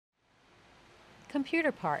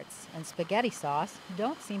Computer parts and spaghetti sauce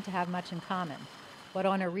don't seem to have much in common, but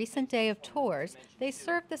on a recent day of tours, they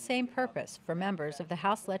served the same purpose for members of the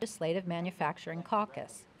House Legislative Manufacturing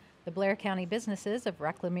Caucus. The Blair County businesses of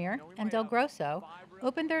Reclamere and Delgrosso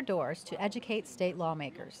opened their doors to educate state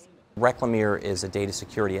lawmakers. Reclamere is a data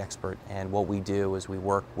security expert, and what we do is we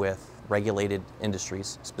work with regulated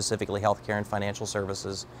industries, specifically healthcare and financial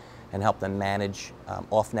services, and help them manage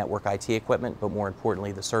off-network IT equipment, but more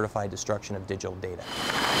importantly, the certified destruction of digital data.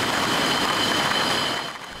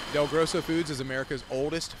 Delgrosso Foods is America's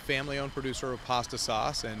oldest family-owned producer of pasta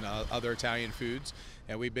sauce and other Italian foods.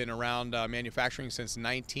 And we've been around manufacturing since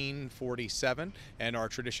 1947, and our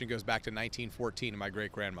tradition goes back to 1914 and my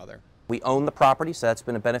great-grandmother. We own the property, so that's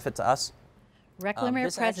been a benefit to us. Reclamere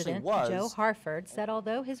President Joe Harford said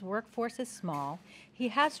although his workforce is small, he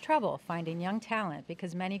has trouble finding young talent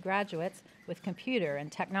because many graduates with computer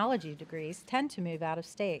and technology degrees tend to move out of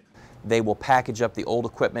state. They will package up the old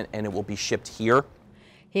equipment and it will be shipped here.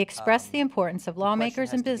 He expressed the importance of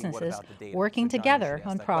lawmakers and businesses working together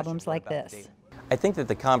on problems like this. I think that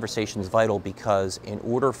the conversation is vital because in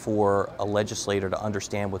order for a legislator to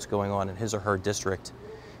understand what's going on in his or her district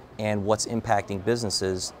and what's impacting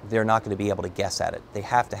businesses, they're not going to be able to guess at it. They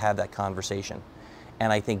have to have that conversation.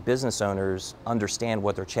 And I think business owners understand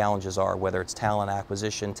what their challenges are, whether it's talent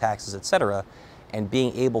acquisition, taxes, etc., and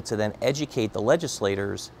being able to then educate the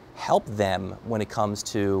legislators, help them when it comes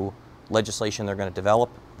to legislation they're going to develop,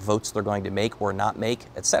 votes they're going to make or not make,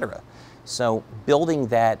 etc. So building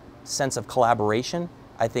that sense of collaboration,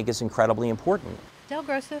 I think, is incredibly important.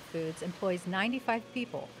 Delgrosso Foods employs 95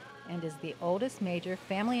 people and is the oldest major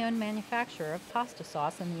family-owned manufacturer of pasta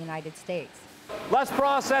sauce in the United States. Less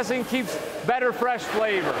processing keeps better fresh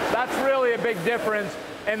flavor. That's really a big difference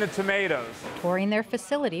in the tomatoes. Touring their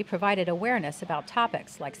facility provided awareness about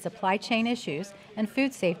topics like supply chain issues and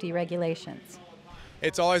food safety regulations.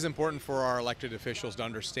 It's always important for our elected officials to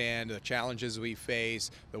understand the challenges we face,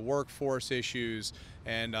 the workforce issues,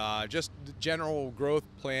 and just the general growth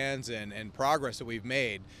plans and progress that we've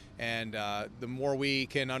made. And the more we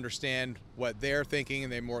can understand what they're thinking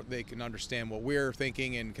and the more they can understand what we're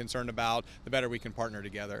thinking and concerned about, the better we can partner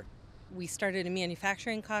together. We started a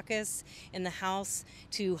manufacturing caucus in the House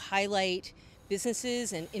to highlight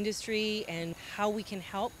businesses and industry and how we can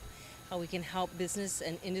help business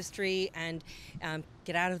and industry and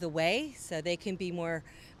get out of the way so they can be more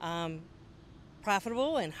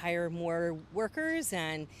profitable and hire more workers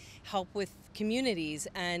and help with communities.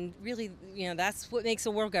 And really, that's what makes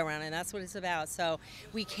the world go round, and that's what it's about. So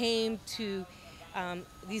we came to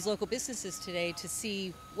these local businesses today to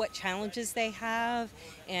see what challenges they have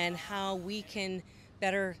and how we can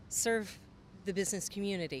better serve the business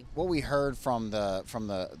community. What we heard from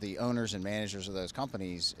the owners and managers of those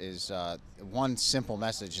companies is one simple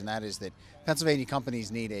message, and that is that Pennsylvania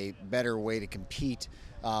companies need a better way to compete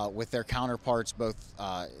with their counterparts, both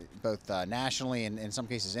nationally and in some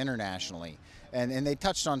cases internationally. And they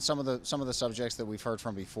touched on some of the subjects that we've heard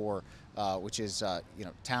from before, which is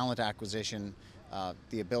talent acquisition,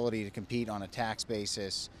 the ability to compete on a tax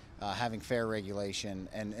basis, having fair regulation,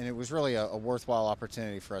 and it was really a worthwhile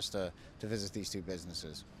opportunity for us to visit these two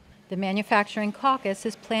businesses. The Manufacturing Caucus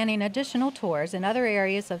is planning additional tours in other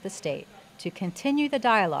areas of the state to continue the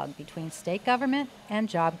dialogue between state government and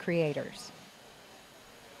job creators.